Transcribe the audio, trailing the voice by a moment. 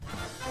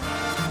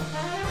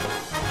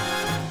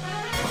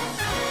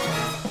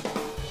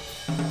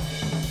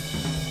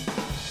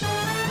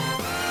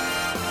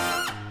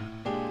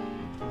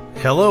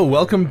Hello,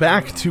 welcome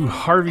back to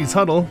Harvey's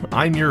Huddle.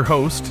 I'm your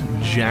host,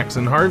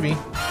 Jackson Harvey.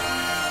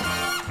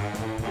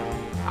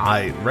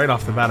 Right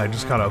off the bat, I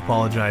just gotta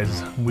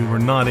apologize. We were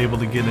not able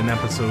to get an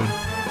episode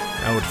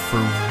out for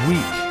week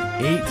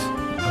 8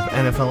 of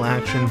NFL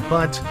action,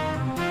 but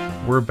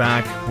we're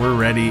back, we're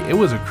ready. It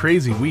was a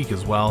crazy week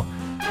as well.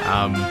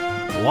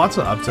 Lots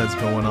of upsets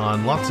going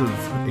on, lots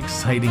of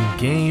exciting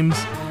games.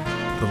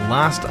 The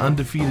last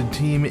undefeated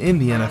team in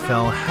the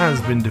NFL has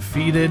been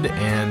defeated,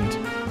 and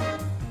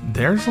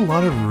there's a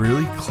lot of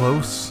really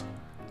close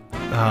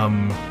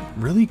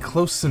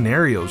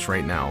scenarios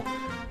right now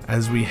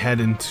as we head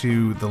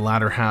into the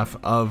latter half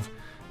of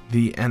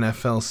the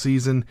NFL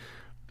season.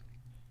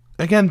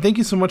 Again, thank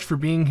you so much for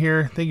being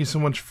here. Thank you so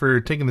much for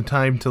taking the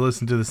time to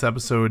listen to this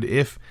episode.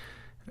 If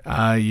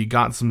you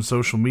got some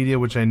social media,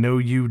 which I know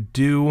you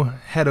do,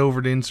 head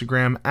over to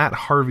Instagram at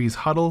Harvey's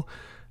Huddle.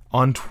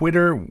 On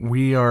Twitter,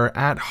 we are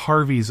at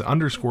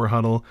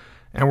Harvey's_Huddle.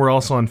 And we're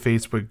also on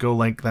Facebook. Go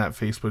like that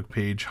Facebook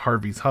page.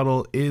 Harvey's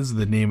Huddle is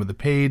the name of the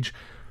page.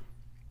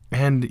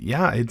 And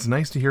yeah, it's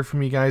nice to hear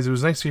from you guys. It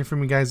was nice to hear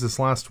from you guys this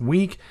last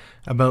week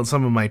about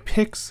some of my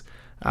picks.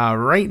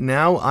 Right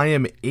now, I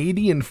am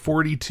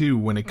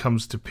 80-42 when it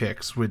comes to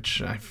picks,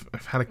 which I've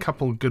had a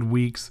couple of good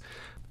weeks.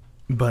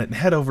 But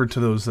head over to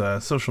those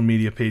social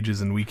media pages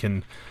and we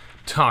can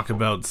talk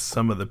about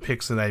some of the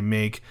picks that I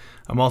make.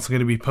 I'm also going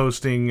to be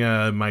posting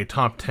my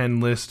top 10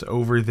 list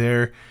over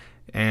there.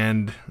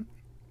 And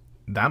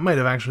that might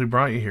have actually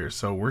brought you here,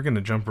 so we're going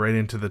to jump right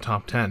into the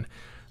top 10.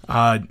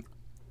 At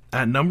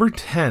number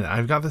 10,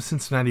 I've got the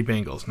Cincinnati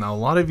Bengals. Now, a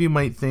lot of you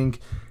might think,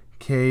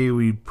 okay,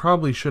 we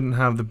probably shouldn't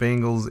have the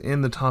Bengals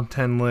in the top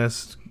 10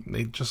 list.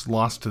 They just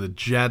lost to the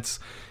Jets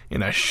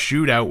in a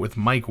shootout with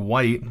Mike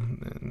White.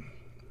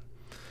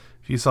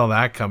 If you saw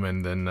that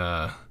coming, then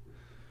I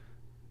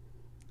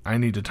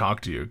need to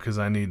talk to you because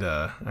I need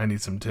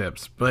some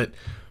tips. But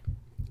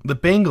the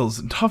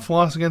Bengals, tough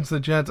loss against the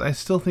Jets. I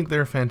still think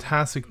they're a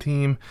fantastic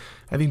team.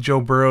 I think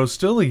Joe Burrow's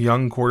still a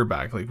young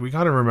quarterback. Like, we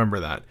got to remember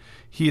that.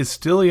 He is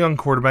still a young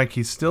quarterback.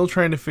 He's still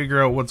trying to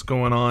figure out what's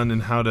going on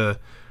and how to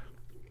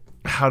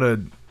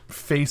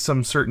face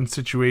some certain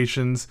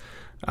situations.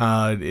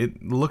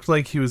 It looked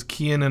like he was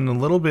keying in a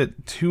little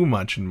bit too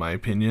much, in my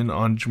opinion,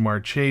 on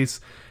Ja'Marr Chase.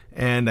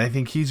 And I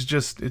think it's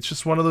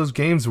just one of those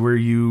games where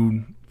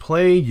you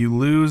play, you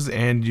lose,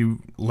 and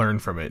you learn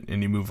from it,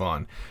 and you move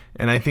on.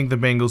 And I think the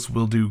Bengals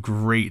will do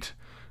great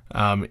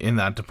in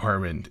that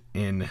department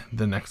in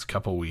the next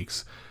couple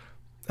weeks.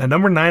 At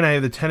number 9, I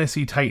have the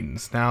Tennessee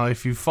Titans. Now,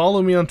 if you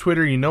follow me on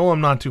Twitter, you know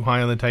I'm not too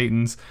high on the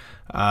Titans.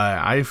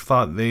 I've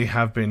thought they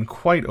have been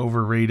quite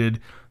overrated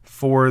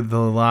for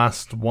the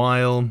last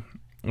while.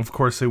 Of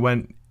course, they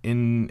went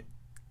and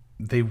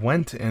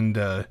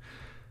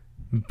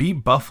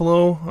beat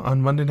Buffalo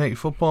on Monday Night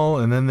Football,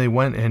 and then they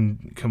went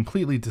and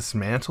completely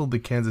dismantled the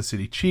Kansas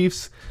City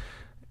Chiefs,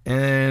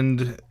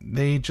 and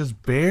they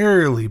just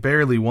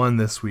barely won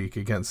this week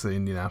against the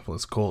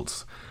Indianapolis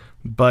Colts.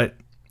 But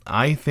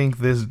I think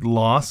this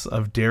loss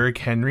of Derrick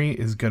Henry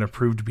is going to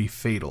prove to be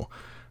fatal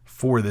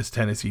for this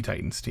Tennessee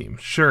Titans team.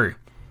 Sure,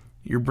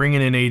 you're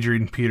bringing in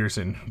Adrian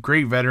Peterson,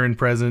 great veteran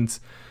presence,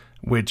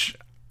 which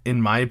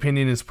in my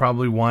opinion is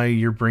probably why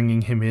you're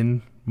bringing him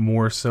in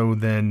more so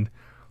than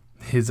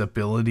his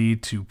ability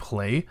to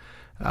play.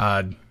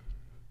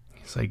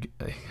 He's like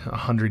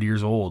 100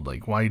 years old.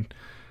 Like,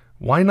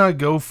 why not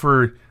go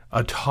for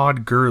a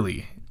Todd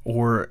Gurley?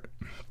 Or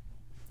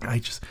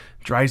it just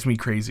drives me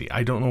crazy.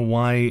 I don't know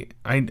why.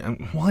 I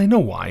know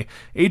why.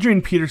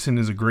 Adrian Peterson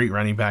is a great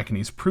running back, and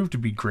he's proved to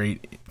be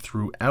great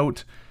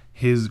throughout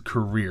his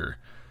career.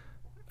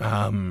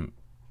 But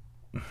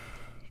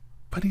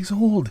he's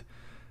old.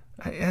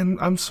 And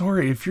I'm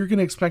sorry, if you're going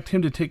to expect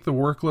him to take the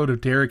workload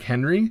of Derrick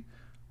Henry,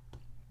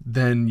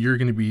 then you're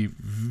going to be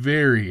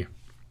very,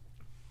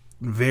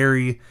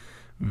 very,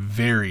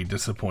 very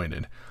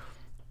disappointed.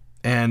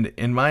 And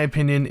in my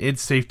opinion,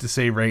 it's safe to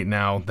say right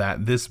now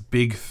that this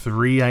big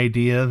three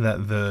idea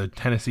that the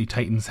Tennessee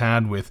Titans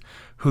had with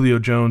Julio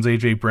Jones,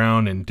 A.J.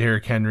 Brown, and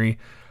Derrick Henry,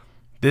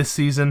 this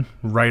season,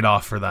 right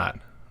off for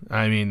that.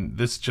 I mean,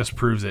 this just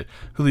proves it.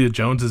 Julio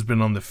Jones has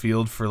been on the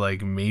field for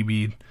like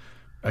maybe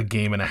a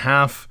game and a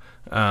half.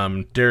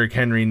 Derrick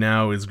Henry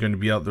now is going to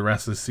be out the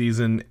rest of the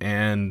season,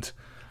 and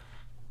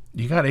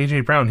you got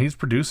A.J. Brown. He's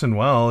producing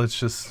well. It's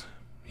just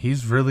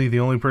he's really the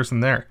only person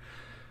there.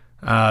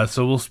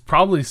 So we'll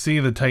probably see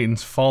the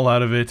Titans fall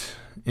out of it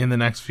in the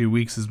next few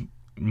weeks is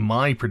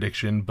my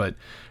prediction, but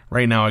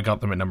right now I got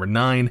them at number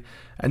 9.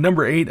 At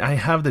number 8, I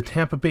have the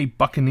Tampa Bay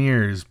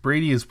Buccaneers.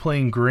 Brady is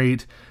playing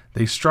great.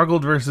 They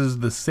struggled versus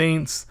the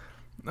Saints,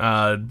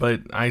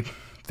 but I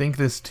think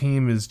this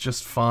team is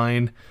just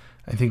fine.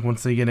 I think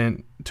once they get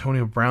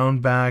Antonio Brown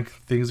back,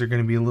 things are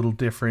going to be a little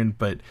different,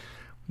 but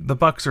the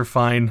Bucs are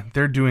fine.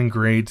 They're doing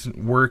great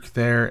work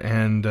there,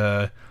 and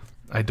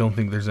I don't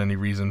think there's any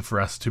reason for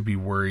us to be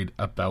worried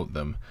about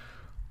them.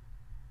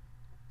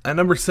 At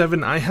number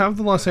 7, I have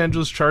the Los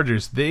Angeles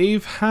Chargers.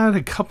 They've had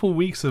a couple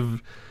weeks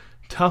of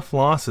tough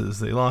losses.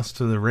 They lost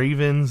to the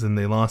Ravens, and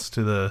they lost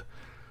to the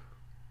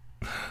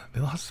they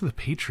lost to the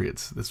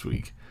Patriots this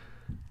week.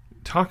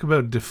 Talk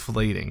about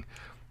deflating.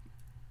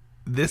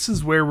 This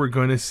is where we're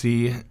going to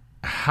see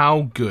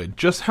how good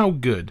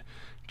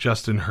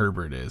Justin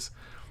Herbert is.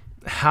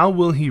 How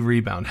will he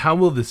rebound? How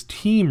will this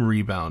team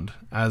rebound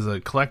as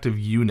a collective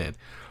unit?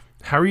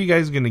 How are you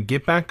guys going to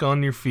get back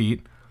on your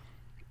feet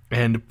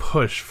and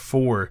push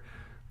for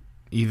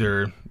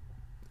either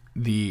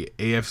the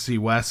AFC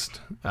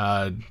West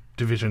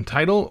division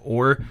title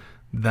or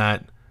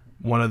that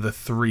one of the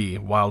 3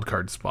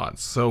 wildcard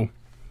spots? So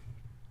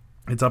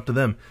it's up to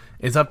them.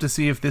 It's up to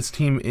see if this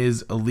team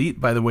is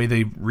elite by the way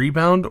they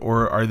rebound,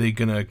 or are they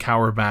going to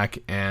cower back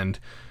and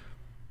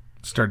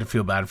start to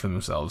feel bad for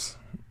themselves.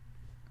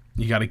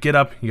 You got to get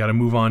up. You got to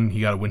move on.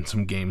 You got to win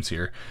some games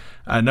here.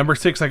 Number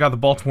 6, I got the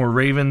Baltimore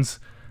Ravens.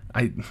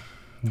 I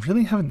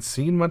really haven't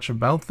seen much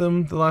about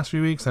them the last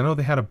few weeks. I know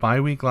they had a bye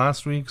week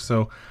last week,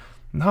 so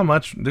not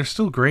much. They're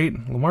still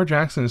great. Lamar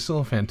Jackson is still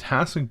a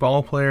fantastic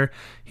ball player.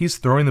 He's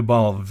throwing the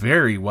ball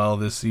very well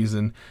this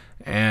season,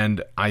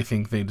 and I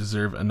think they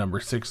deserve a number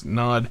 6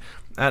 nod.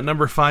 At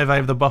number 5, I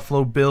have the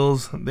Buffalo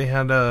Bills. They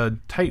had a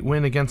tight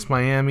win against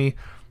Miami.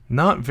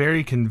 Not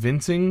very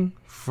convincing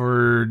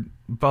for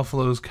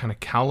Buffalo's kind of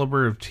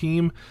caliber of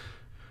team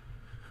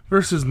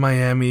versus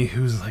Miami,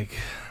 who's they're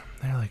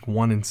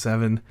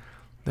 1-7.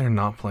 They're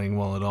not playing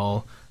well at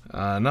all.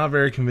 Not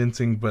very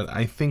convincing, but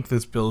I think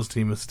this Bills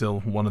team is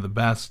still one of the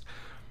best.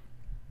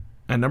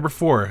 At number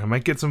 4, I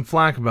might get some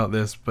flack about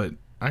this, but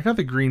I got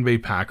the Green Bay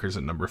Packers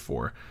at number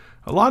 4.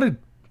 A lot of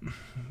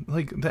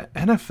the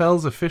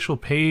NFL's official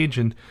page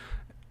and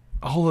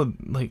all of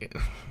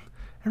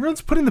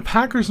everyone's putting the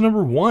Packers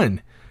number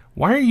 1.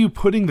 Why are you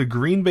putting the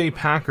Green Bay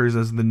Packers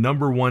as the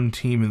number 1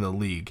 team in the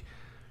league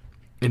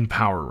in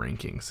power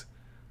rankings?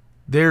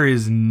 There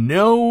is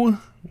no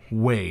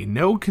way,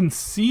 no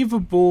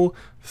conceivable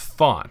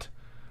thought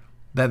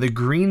that the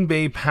Green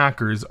Bay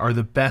Packers are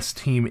the best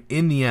team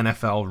in the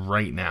NFL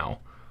right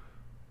now.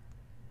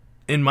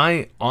 In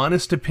my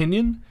honest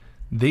opinion,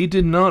 they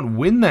did not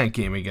win that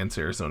game against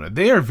Arizona.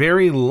 They are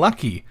very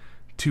lucky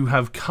to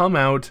have come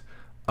out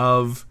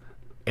of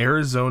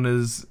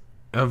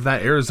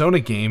that Arizona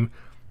game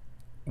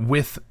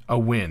with a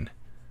win.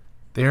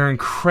 They are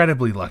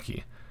incredibly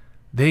lucky.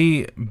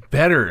 They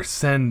better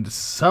send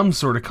some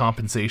sort of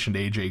compensation to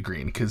AJ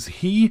Green, because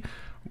he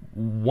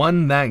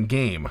won that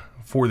game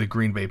for the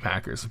Green Bay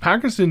Packers. The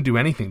Packers didn't do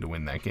anything to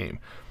win that game.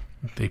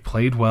 They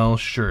played well,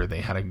 sure.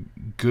 They had a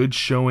good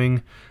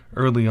showing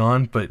early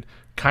on, but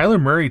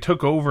Kyler Murray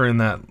took over in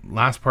that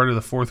last part of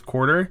the fourth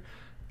quarter,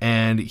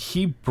 and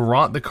he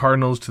brought the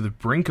Cardinals to the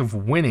brink of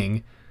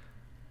winning,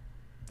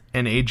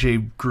 and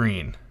AJ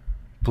Green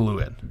blew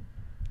it.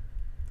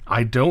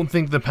 I don't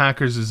think the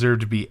Packers deserve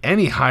to be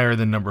any higher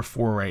than number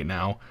 4 right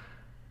now.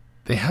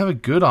 They have a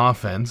good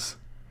offense.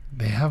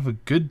 They have a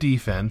good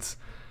defense.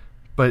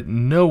 But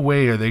no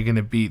way are they going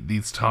to beat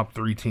these top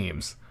 3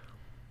 teams.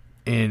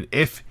 And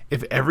if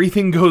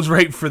everything goes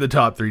right for the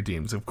top 3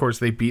 teams, of course,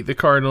 they beat the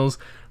Cardinals.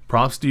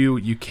 Props to you.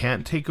 You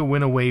can't take a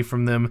win away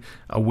from them.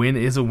 A win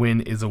is a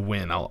win is a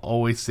win. I'll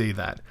always say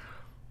that.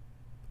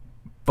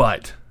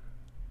 But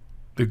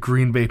the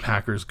Green Bay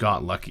Packers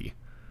got lucky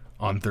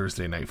on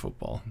Thursday Night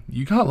Football.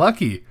 You got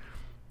lucky.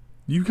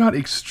 You got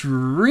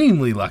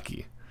extremely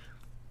lucky.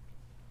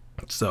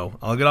 So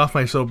I'll get off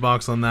my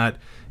soapbox on that.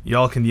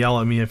 Y'all can yell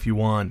at me if you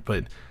want,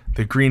 but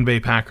the Green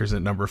Bay Packers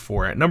at number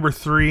 4. At number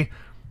 3,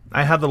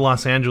 I have the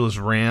Los Angeles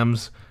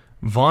Rams.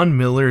 Von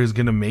Miller is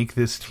going to make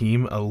this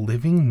team a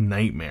living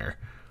nightmare.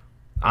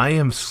 I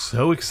am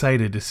so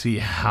excited to see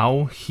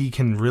how he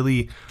can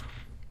really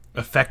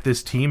affect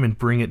this team and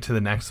bring it to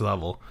the next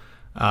level.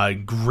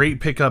 Great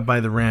pickup by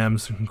the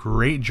Rams.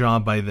 Great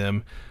job by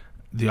them.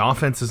 The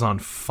offense is on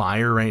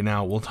fire right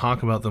now. We'll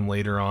talk about them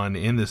later on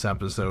in this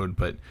episode,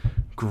 but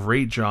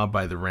great job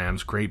by the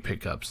Rams. Great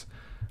pickups.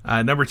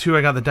 Number 2,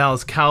 I got the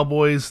Dallas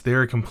Cowboys.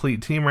 They're a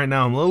complete team right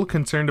now. I'm a little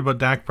concerned about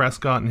Dak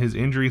Prescott and his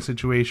injury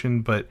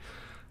situation, but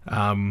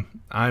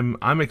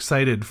I'm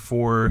excited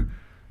for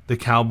the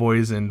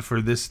Cowboys and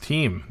for this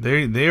team.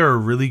 They are a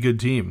really good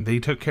team. They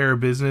took care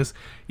of business,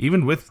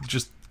 even with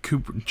just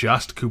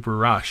Cooper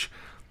Rush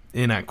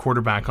in at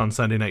quarterback on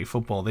Sunday Night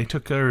Football. They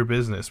took care of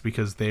business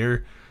because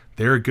they're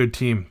a good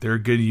team. They're a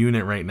good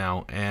unit right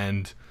now,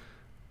 and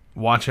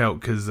watch out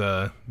because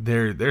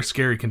they're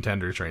scary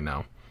contenders right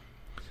now.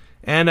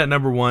 And at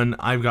number 1,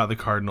 I've got the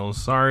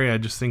Cardinals. Sorry, I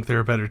just think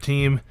they're a better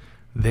team.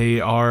 They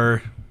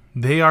are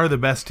the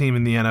best team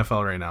in the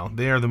NFL right now.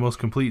 They are the most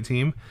complete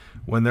team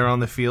when they're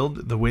on the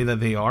field the way that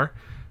they are,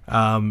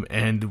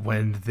 and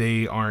when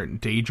they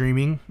aren't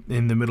daydreaming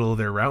in the middle of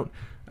their route.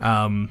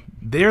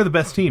 They are the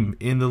best team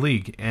in the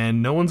league,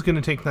 and no one's going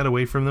to take that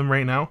away from them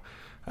right now.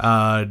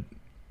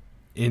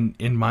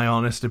 In my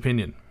honest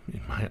opinion,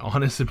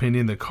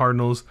 the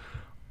Cardinals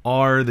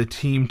are the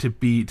team to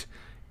beat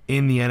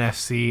in the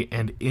NFC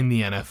and in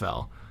the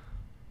NFL.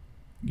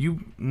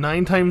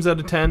 9 times out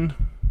of 10,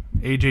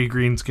 AJ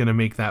Green's going to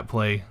make that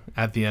play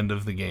at the end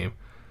of the game.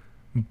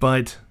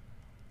 But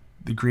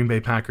the Green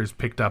Bay Packers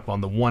picked up on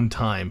the one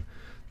time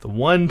that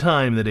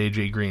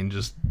AJ Green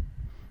just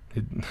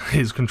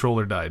his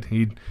controller died.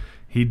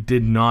 He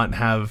did not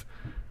have.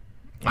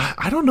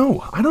 I don't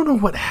know. I don't know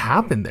what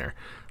happened there.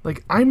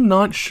 Like, I'm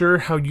not sure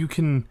how you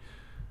can.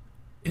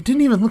 It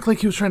didn't even look like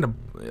he was trying to,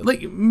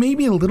 like,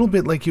 maybe a little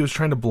bit like he was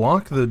trying to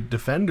block the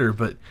defender,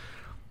 but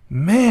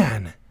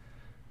man,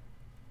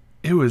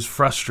 it was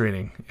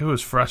frustrating. It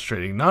was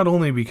frustrating. Not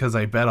only because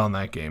I bet on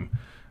that game.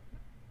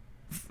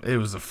 It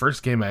was the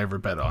first game I ever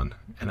bet on,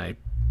 and I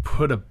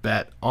put a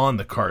bet on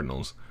the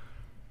Cardinals.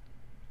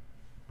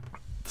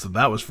 So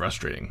that was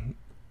frustrating.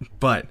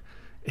 But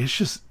it's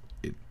just,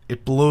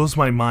 it blows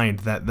my mind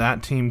that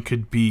that team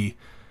could be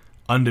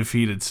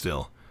undefeated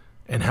still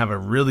and have a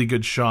really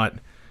good shot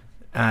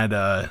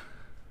at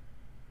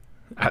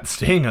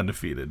staying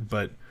undefeated.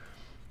 But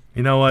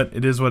you know what?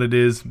 It is what it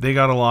is. They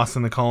got a loss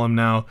in the column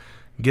now.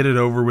 Get it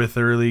over with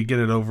early. Get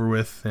it over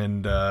with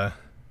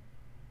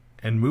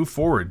and move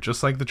forward,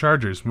 just like the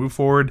Chargers. Move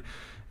forward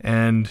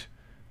and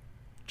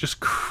just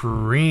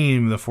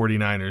cream the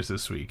 49ers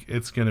this week.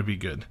 It's going to be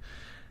good.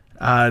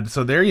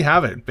 So there you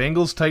have it.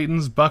 Bengals,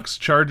 Titans, Bucks,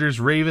 Chargers,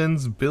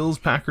 Ravens, Bills,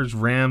 Packers,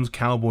 Rams,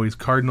 Cowboys,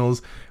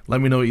 Cardinals.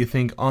 Let me know what you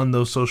think on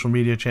those social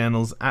media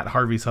channels, at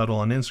Harvey's Huddle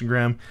on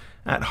Instagram,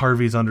 at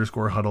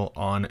Harvey's_Huddle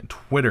on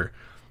Twitter.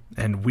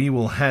 And we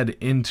will head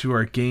into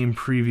our game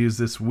previews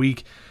this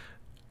week.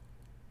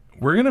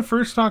 We're going to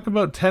first talk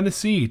about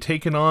Tennessee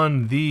taking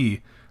on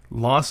the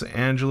Los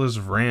Angeles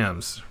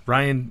Rams.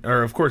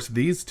 Of course,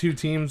 these two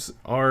teams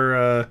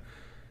are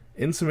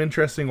in some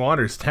interesting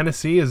waters.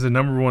 Tennessee is the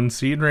number 1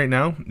 seed right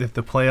now. If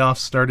the playoffs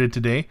started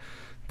today,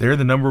 they're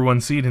the number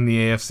 1 seed in the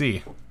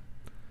AFC.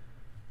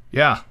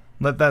 Yeah,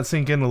 let that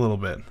sink in a little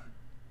bit.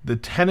 The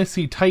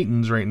Tennessee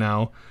Titans right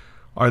now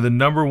are the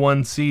number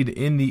 1 seed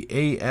in the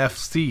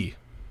AFC.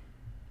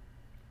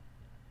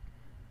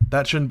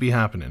 That shouldn't be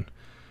happening.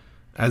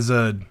 As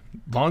a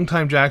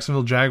longtime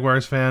Jacksonville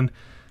Jaguars fan,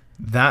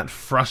 that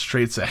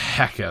frustrates the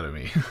heck out of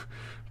me.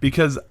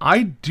 Because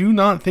I do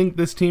not think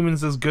this team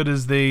is as good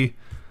as they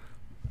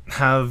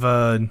have.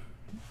 How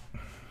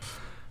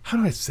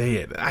do I say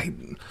it? I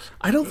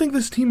don't think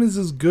this team is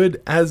as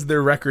good as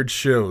their record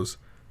shows.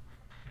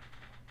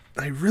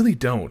 I really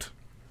don't.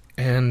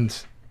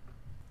 And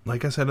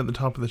like I said at the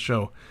top of the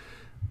show,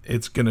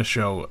 it's going to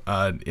show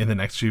in the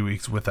next few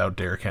weeks without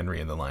Derrick Henry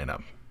in the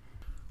lineup.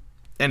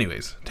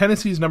 Anyways,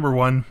 Tennessee's number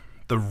 1.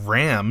 The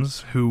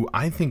Rams, who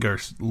I think are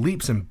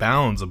leaps and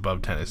bounds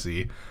above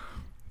Tennessee,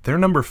 they're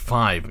number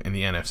 5 in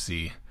the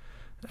NFC.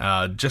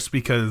 Just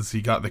because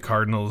you got the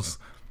Cardinals,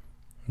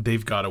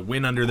 they've got a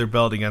win under their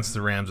belt against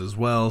the Rams as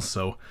well.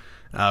 So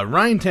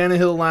Ryan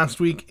Tannehill last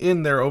week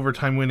in their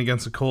overtime win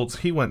against the Colts,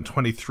 he went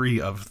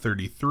 23 of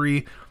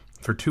 33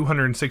 for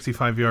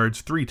 265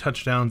 yards, 3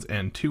 touchdowns,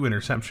 and 2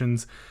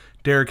 interceptions.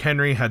 Derrick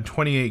Henry had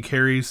 28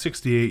 carries,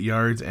 68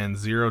 yards, and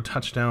 0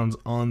 touchdowns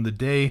on the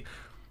day.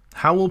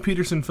 How will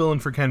Peterson fill in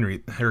for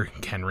Henry?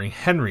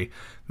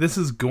 This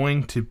is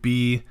going to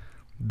be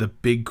the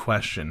big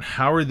question.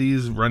 How are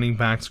these running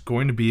backs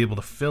going to be able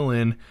to fill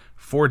in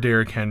for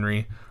Derrick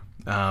Henry?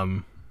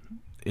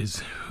 Is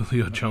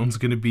Julio Jones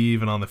going to be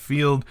even on the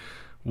field?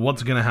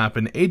 What's going to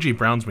happen? A.J.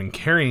 Brown's been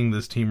carrying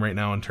this team right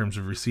now in terms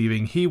of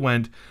receiving. He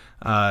went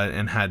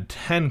and had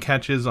 10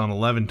 catches on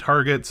 11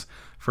 targets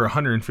for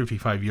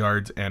 155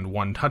 yards and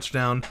 1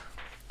 touchdown.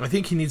 I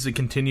think he needs to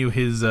continue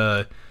his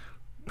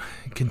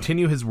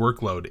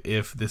workload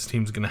if this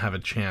team's going to have a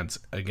chance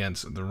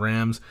against the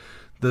Rams.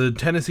 The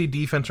Tennessee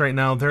defense right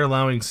now, they're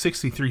allowing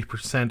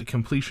 63%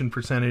 completion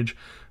percentage,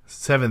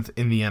 7th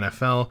in the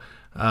NFL.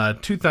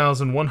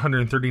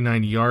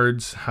 2,139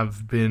 yards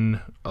have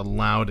been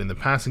allowed in the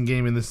passing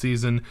game in the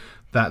season.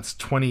 That's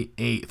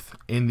 28th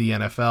in the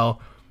NFL.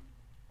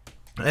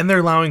 And they're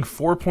allowing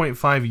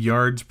 4.5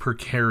 yards per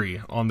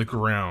carry on the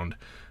ground.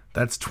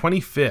 That's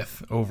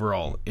 25th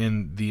overall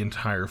in the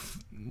entire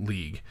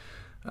league.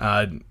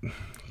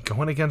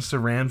 Going against a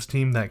Rams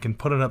team that can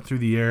put it up through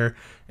the air,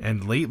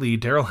 and lately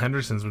Darrell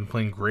Henderson's been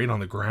playing great on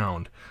the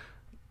ground.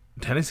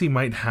 Tennessee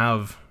might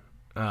have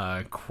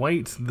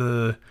quite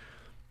the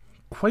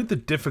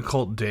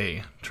difficult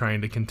day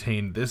trying to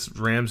contain this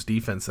Rams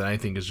defense that I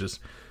think is just,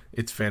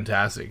 it's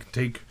fantastic.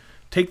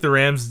 Take the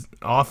Rams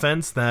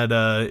offense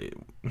that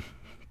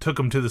took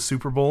them to the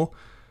Super Bowl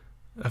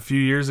a few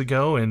years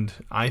ago, and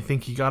I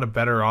think he got a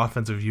better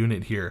offensive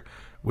unit here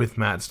with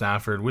Matt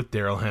Stafford, with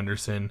Darrell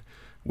Henderson,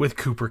 with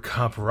Cooper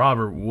Kupp,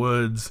 Robert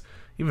Woods,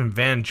 even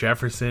Van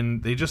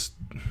Jefferson. They just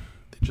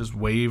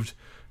waived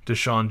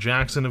Deshaun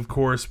Jackson, of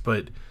course,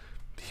 but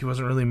he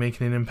wasn't really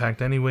making an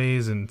impact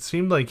anyways, and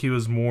seemed like he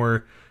was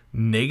more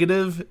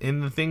negative in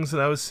the things that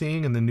I was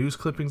seeing and the news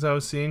clippings I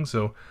was seeing.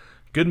 So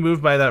good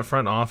move by that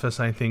front office,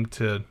 I think,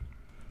 to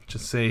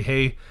just say,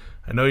 hey,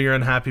 I know you're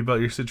unhappy about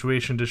your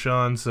situation,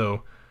 Deshaun,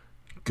 so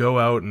go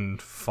out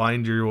and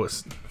find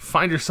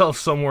yourself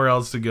somewhere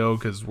else to go,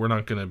 because we're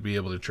not going to be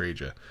able to trade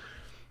you.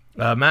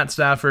 Matt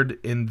Stafford,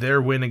 in their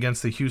win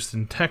against the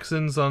Houston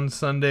Texans on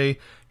Sunday,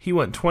 he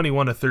went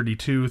 21 of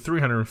 32,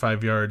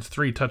 305 yards,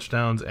 3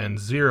 touchdowns, and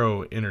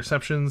 0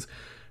 interceptions.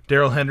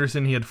 Darrell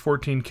Henderson, he had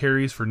 14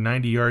 carries for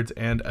 90 yards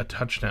and a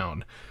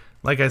touchdown.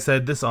 Like I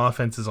said, this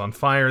offense is on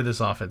fire. This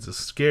offense is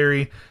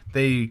scary.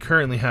 They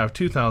currently have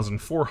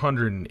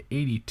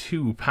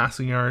 2,482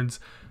 passing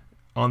yards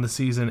on the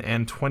season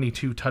and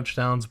 22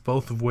 touchdowns,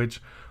 both of which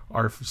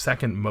are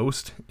second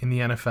most in the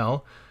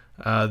NFL.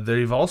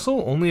 They've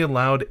also only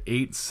allowed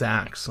 8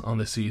 sacks on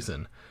the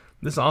season.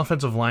 This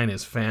offensive line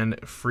is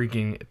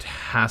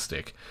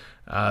fan-freaking-tastic.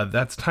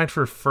 That's tied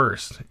for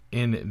first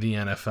in the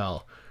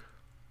NFL.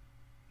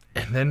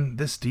 And then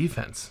this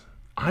defense.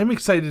 I'm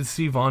excited to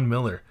see Von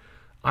Miller.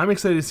 I'm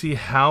excited to see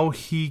how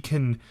he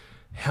can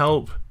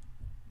help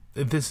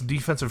this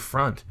defensive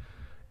front.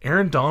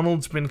 Aaron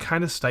Donald's been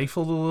kind of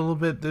stifled a little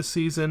bit this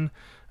season.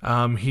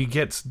 He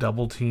gets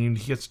double-teamed.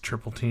 He gets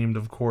triple-teamed,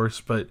 of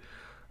course. But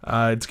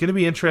it's going to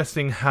be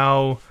interesting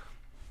how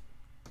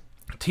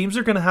teams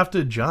are going to have to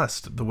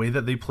adjust the way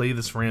that they play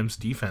this Rams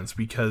defense,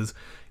 because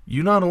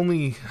you don't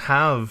only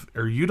have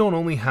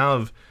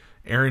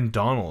Aaron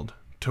Donald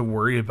to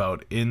worry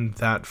about in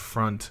that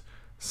front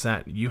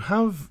set. You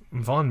have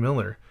Von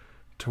Miller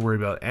to worry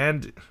about,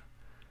 and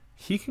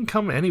he can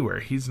come anywhere.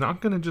 He's not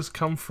going to just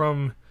come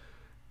from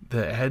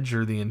the edge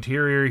or the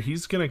interior.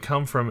 He's going to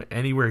come from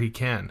anywhere he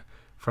can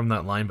from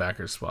that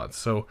linebacker spot.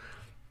 So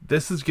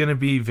this is going to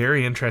be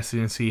very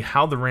interesting to see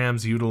how the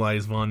Rams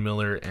utilize Von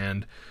Miller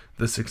and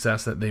the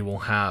success that they will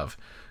have.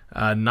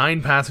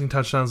 9 passing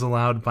touchdowns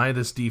allowed by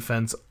this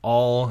defense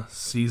all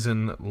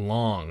season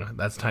long.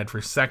 That's tied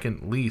for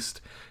second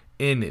least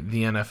in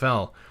the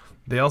NFL.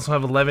 They also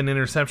have 11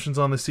 interceptions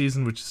on the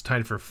season, which is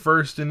tied for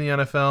first in the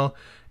NFL,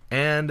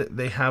 and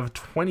they have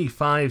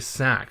 25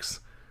 sacks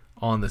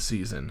on the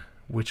season,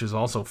 which is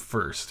also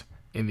first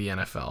in the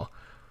NFL.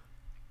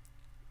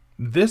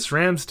 This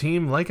Rams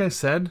team, like I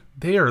said,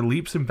 they are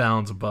leaps and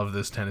bounds above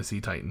this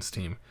Tennessee Titans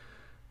team.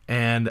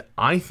 And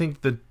I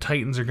think the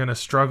Titans are going to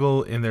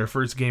struggle in their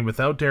first game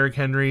without Derrick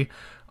Henry.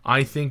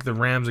 I think the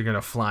Rams are going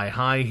to fly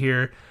high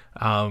here.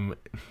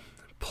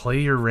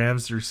 Play your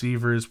Rams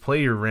receivers,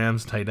 play your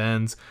Rams tight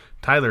ends.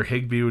 Tyler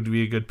Higbee would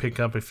be a good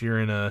pickup if you're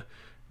in a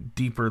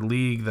deeper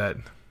league that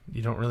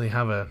you don't really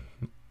have a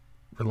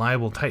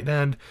reliable tight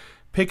end.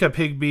 Pick up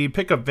Higbee,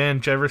 pick up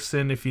Van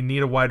Jefferson if you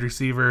need a wide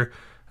receiver.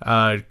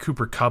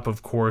 Cooper Kupp,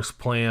 of course,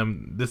 play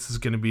him. This is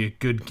going to be a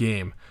good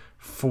game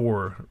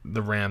for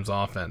the Rams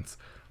offense.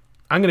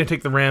 I'm going to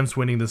take the Rams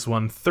winning this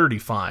one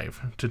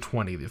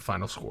 35-20, the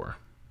final score.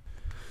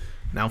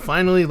 Now,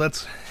 finally,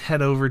 let's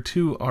head over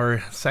to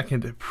our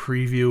second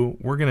preview.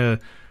 We're going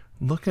to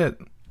look at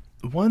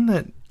one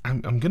that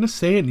I'm going to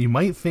say it, and you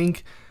might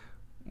think,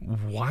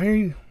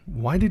 why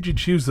did you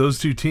choose those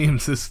two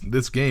teams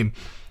this game?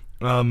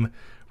 We're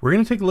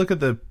going to take a look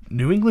at the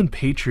New England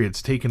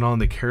Patriots taking on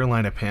the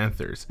Carolina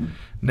Panthers.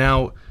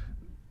 Now,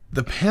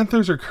 the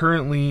Panthers are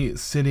currently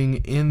sitting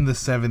in the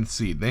 7th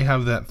seed. They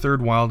have that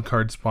third wild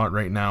card spot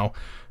right now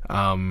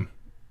after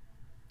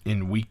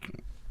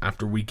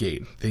week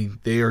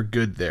 8. They are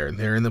good there.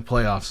 They're in the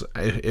playoffs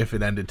if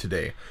it ended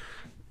today.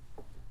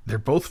 They're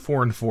both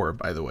 4-4,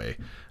 by the way.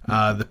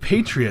 The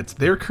Patriots,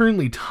 they're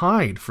currently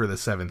tied for the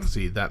 7th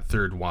seed, that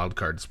third wild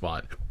card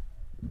spot.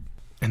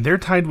 And they're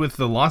tied with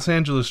the Los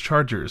Angeles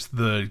Chargers,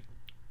 the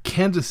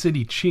Kansas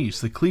City Chiefs,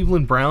 the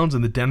Cleveland Browns,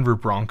 and the Denver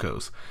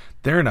Broncos.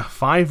 They're in a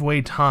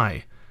 5-way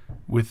tie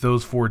with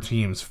those 4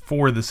 teams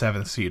for the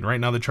 7th seed. Right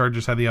now, the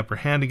Chargers have the upper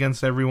hand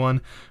against everyone,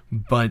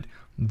 but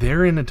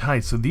they're in a tie.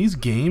 So these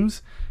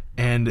games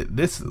and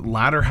this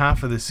latter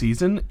half of the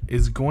season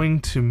is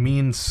going to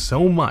mean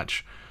so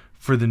much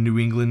for the New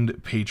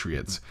England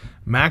Patriots.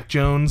 Mac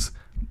Jones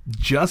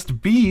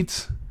just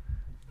beat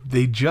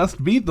the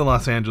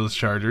Los Angeles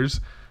Chargers.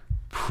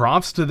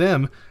 Props to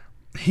them.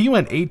 He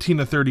went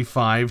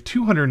 18-35,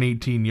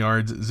 218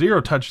 yards,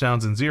 0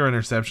 touchdowns, and 0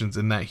 interceptions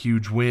in that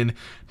huge win.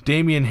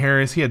 Damian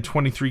Harris, he had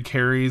 23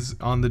 carries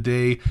on the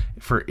day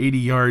for 80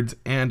 yards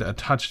and a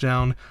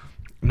touchdown.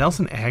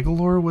 Nelson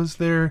Aguilar was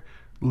their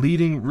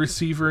leading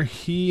receiver.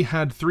 He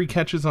had 3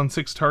 catches on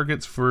 6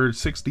 targets for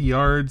 60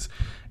 yards.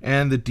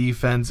 And the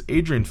defense,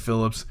 Adrian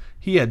Phillips,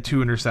 he had 2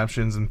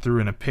 interceptions and threw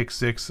in a pick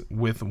 6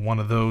 with one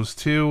of those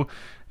too,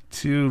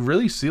 to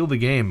really seal the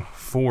game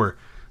for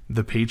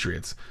the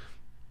Patriots.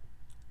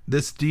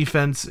 This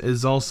defense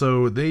is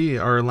also, they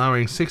are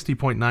allowing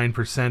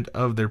 60.9%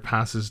 of their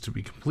passes to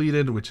be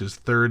completed, which is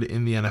 3rd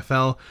in the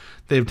NFL.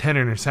 They have 10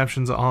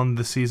 interceptions on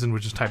the season,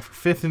 which is tied for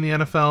 5th in the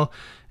NFL.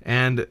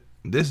 And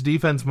this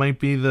defense might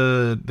be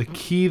the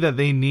key that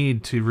they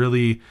need to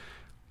really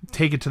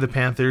take it to the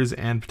Panthers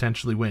and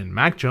potentially win.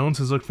 Mac Jones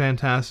has looked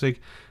fantastic.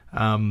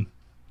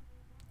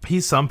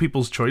 He's some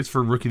people's choice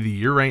for Rookie of the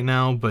Year right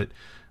now, but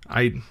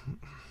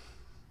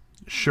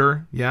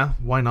sure, yeah,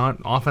 why not?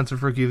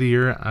 Offensive Rookie of the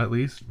Year, at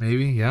least,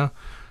 maybe, yeah.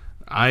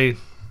 I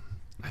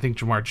think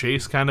Jamar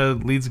Chase kind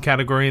of leads the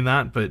category in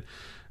that, but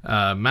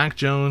Mac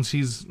Jones,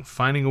 he's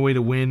finding a way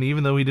to win,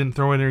 even though he didn't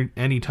throw in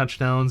any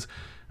touchdowns,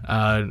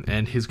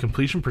 and his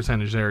completion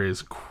percentage there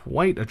is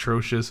quite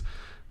atrocious.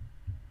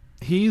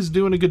 He's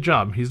doing a good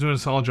job. He's doing a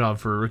solid job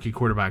for a rookie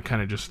quarterback,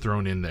 kind of just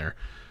thrown in there.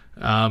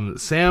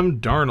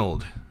 Sam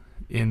Darnold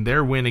in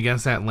their win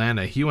against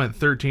Atlanta. He went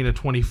 13 of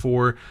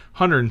 24,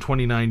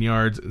 129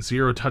 yards,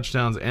 0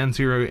 touchdowns, and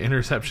 0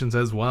 interceptions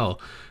as well.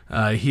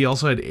 He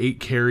also had 8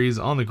 carries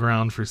on the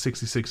ground for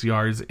 66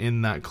 yards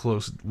in that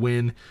close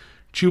win.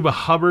 Chuba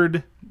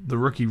Hubbard, the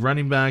rookie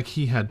running back,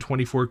 he had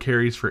 24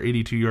 carries for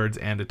 82 yards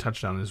and a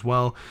touchdown as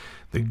well.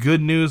 The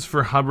good news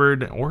for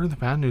Hubbard, or the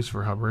bad news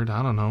for Hubbard,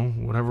 I don't know,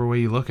 whatever way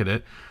you look at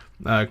it,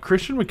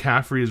 Christian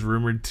McCaffrey is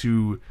rumored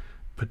to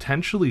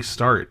potentially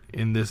start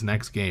in this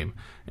next game.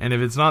 And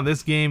if it's not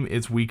this game,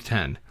 it's week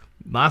 10.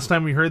 Last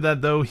time we heard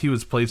that, though, he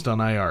was placed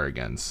on IR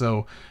again.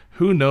 So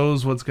who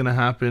knows what's going to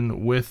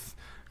happen with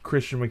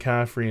Christian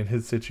McCaffrey and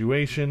his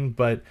situation,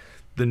 but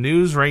the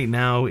news right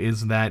now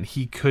is that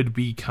he could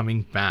be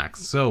coming back.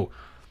 So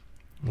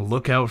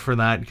look out for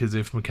that, because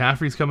if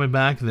McCaffrey's coming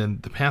back, then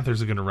the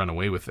Panthers are going to run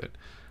away with it.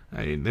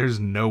 There's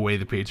no way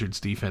the Patriots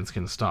defense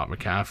can stop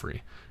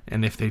McCaffrey.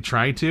 And if they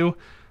try to,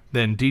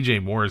 then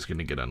DJ Moore is going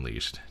to get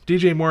unleashed.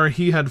 DJ Moore,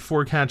 he had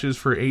 4 catches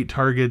for 8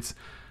 targets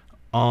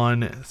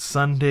on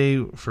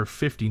Sunday for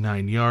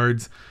 59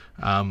 yards.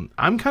 I'm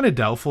kind of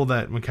doubtful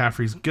that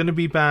McCaffrey's going to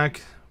be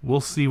back.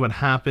 We'll see what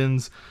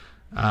happens.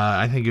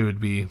 I think it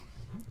would be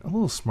a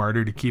little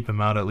smarter to keep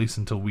him out at least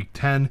until week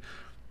 10.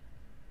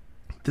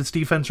 This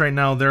defense right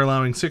now, they're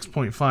allowing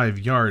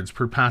 6.5 yards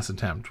per pass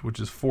attempt, which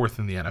is 4th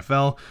in the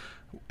NFL.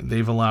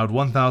 They've allowed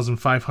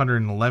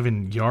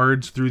 1,511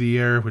 yards through the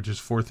air, which is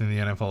 4th in the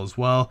NFL as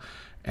well.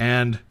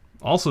 And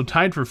also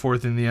tied for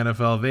 4th in the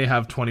NFL, they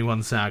have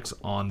 21 sacks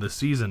on the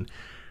season.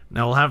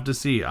 Now we'll have to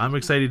see. I'm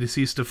excited to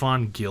see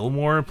Stephon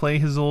Gilmore play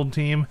his old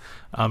team.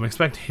 I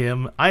expect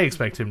him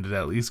to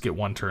at least get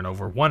 1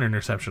 turnover, 1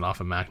 interception off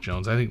of Mac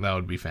Jones. I think that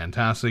would be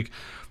fantastic.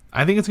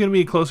 I think it's going to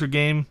be a closer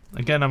game.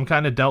 Again, I'm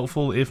kind of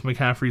doubtful if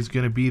McCaffrey's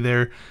going to be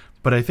there,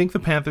 but I think the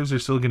Panthers are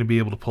still going to be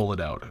able to pull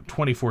it out.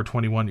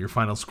 24-21, your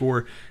final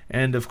score.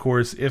 And of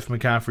course, if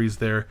McCaffrey's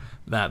there,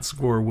 that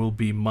score will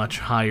be much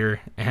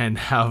higher and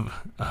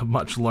have a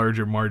much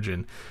larger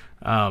margin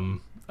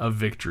of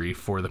victory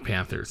for the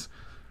Panthers.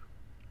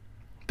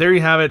 There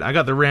you have it. I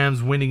got the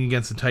Rams winning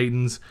against the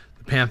Titans,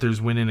 the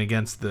Panthers winning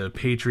against the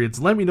Patriots.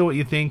 Let me know what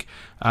you think.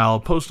 I'll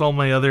post all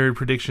my other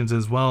predictions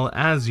as well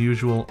as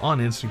usual on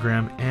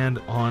Instagram and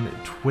on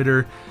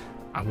Twitter.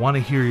 I want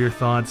to hear your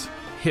thoughts.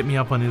 Hit me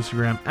up on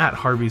Instagram at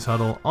Harvey's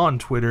Huddle, on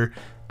Twitter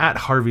at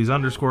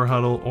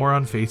Harvey's_Huddle, or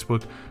on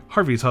Facebook.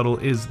 Harvey's Huddle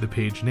is the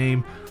page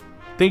name.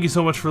 Thank you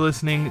so much for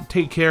listening.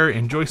 Take care.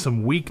 Enjoy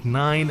some Week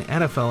 9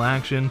 NFL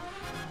action.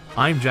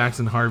 I'm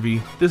Jackson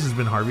Harvey. This has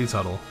been Harvey's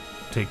Huddle.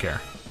 Take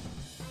care.